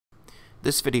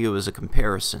This video is a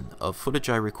comparison of footage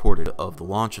I recorded of the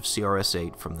launch of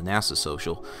CRS-8 from the NASA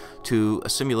social to a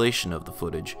simulation of the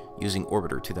footage using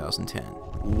Orbiter 2010.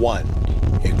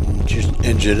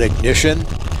 Engine ignition,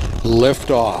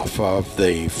 liftoff of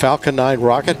the Falcon 9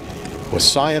 rocket with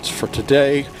science for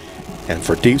today and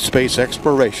for deep space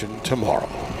exploration tomorrow.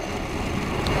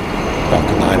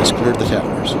 Falcon 9 has cleared the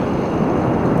towers.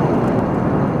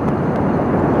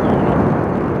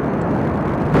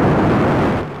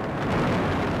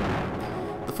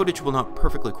 The footage will not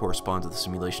perfectly correspond to the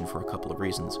simulation for a couple of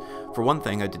reasons. For one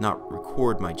thing, I did not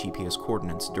record my GPS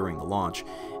coordinates during the launch,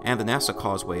 and the NASA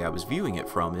causeway I was viewing it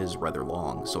from is rather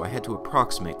long, so I had to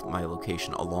approximate my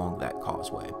location along that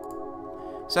causeway.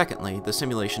 Secondly, the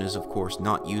simulation is of course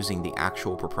not using the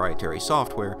actual proprietary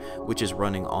software which is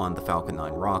running on the Falcon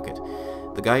 9 rocket.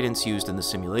 The guidance used in the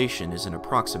simulation is an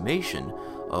approximation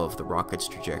of the rocket's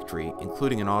trajectory,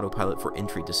 including an autopilot for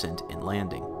entry, descent, and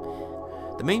landing.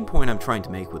 The main point I'm trying to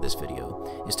make with this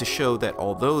video is to show that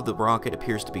although the rocket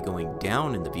appears to be going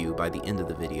down in the view by the end of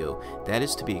the video, that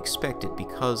is to be expected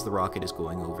because the rocket is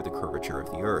going over the curvature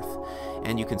of the Earth,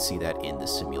 and you can see that in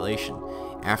this simulation.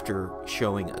 After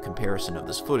showing a comparison of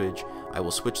this footage, I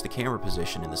will switch the camera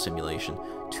position in the simulation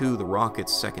to the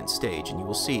rocket's second stage, and you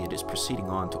will see it is proceeding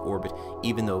on to orbit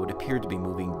even though it appeared to be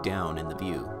moving down in the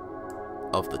view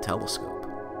of the telescope.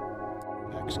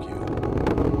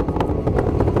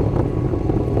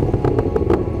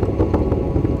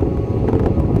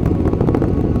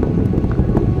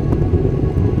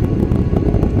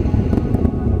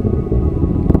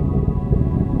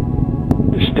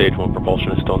 Stage 1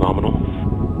 propulsion is still nominal.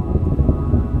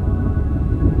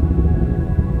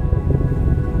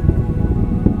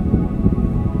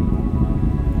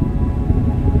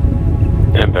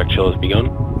 MVAC chill has begun.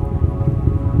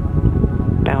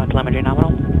 Bow and telemetry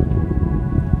nominal.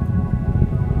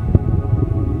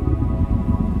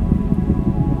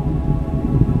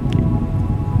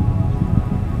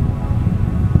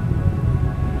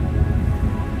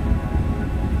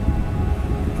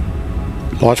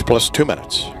 Launch plus 2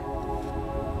 minutes.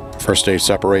 First stage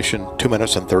separation, 2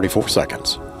 minutes and 34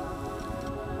 seconds.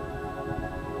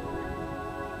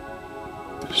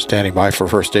 Standing by for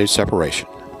first stage separation.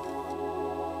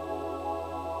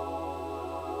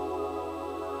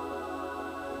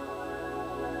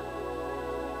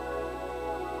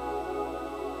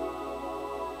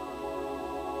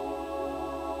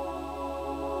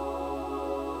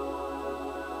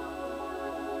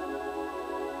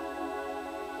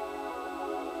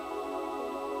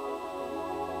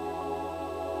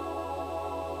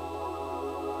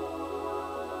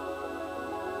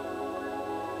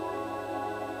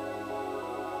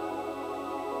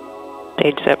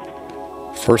 Stage sep.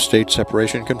 First stage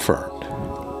separation confirmed.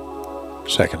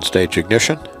 Second stage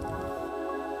ignition.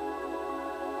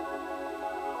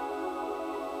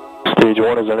 Stage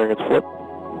 1 is entering its flip.